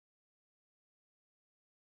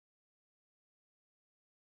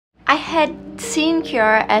I had seen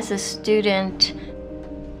Chiara as a student.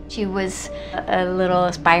 She was a little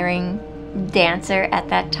aspiring dancer at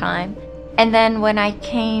that time. And then when I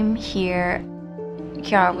came here,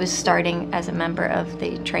 Chiara was starting as a member of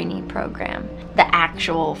the trainee program. The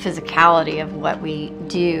actual physicality of what we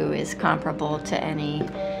do is comparable to any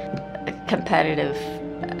competitive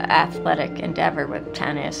athletic endeavor with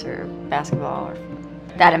tennis or basketball, or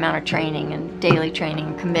that amount of training and daily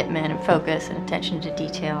training, commitment and focus and attention to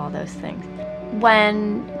detail, all those things.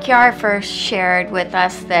 When Chiara first shared with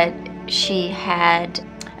us that she had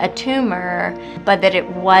a tumor, but that it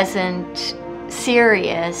wasn't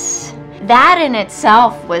serious, that in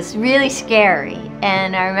itself was really scary.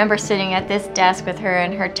 And I remember sitting at this desk with her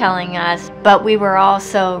and her telling us, but we were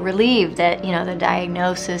also relieved that, you know, the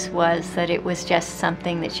diagnosis was that it was just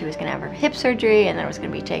something that she was going to have her hip surgery and then it was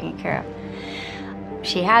going to be taken care of.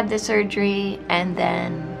 She had the surgery and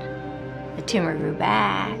then the tumor grew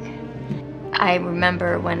back. I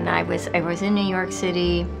remember when I was in New York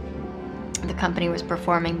City, the company was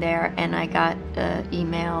performing there, and I got the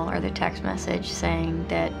email or the text message saying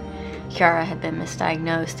that Chiara had been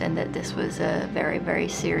misdiagnosed and that this was a very, very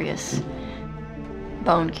serious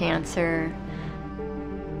bone cancer.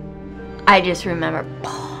 I just remember,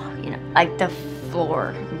 you know, like the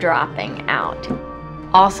floor dropping out.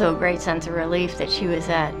 Also a great sense of relief that she was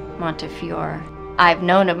at Montefiore. I've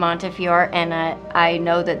known of Montefiore, and I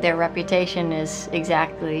know that their reputation is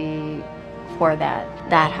exactly for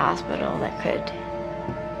that hospital that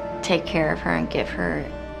could take care of her and give her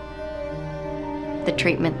the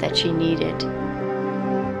treatment that she needed.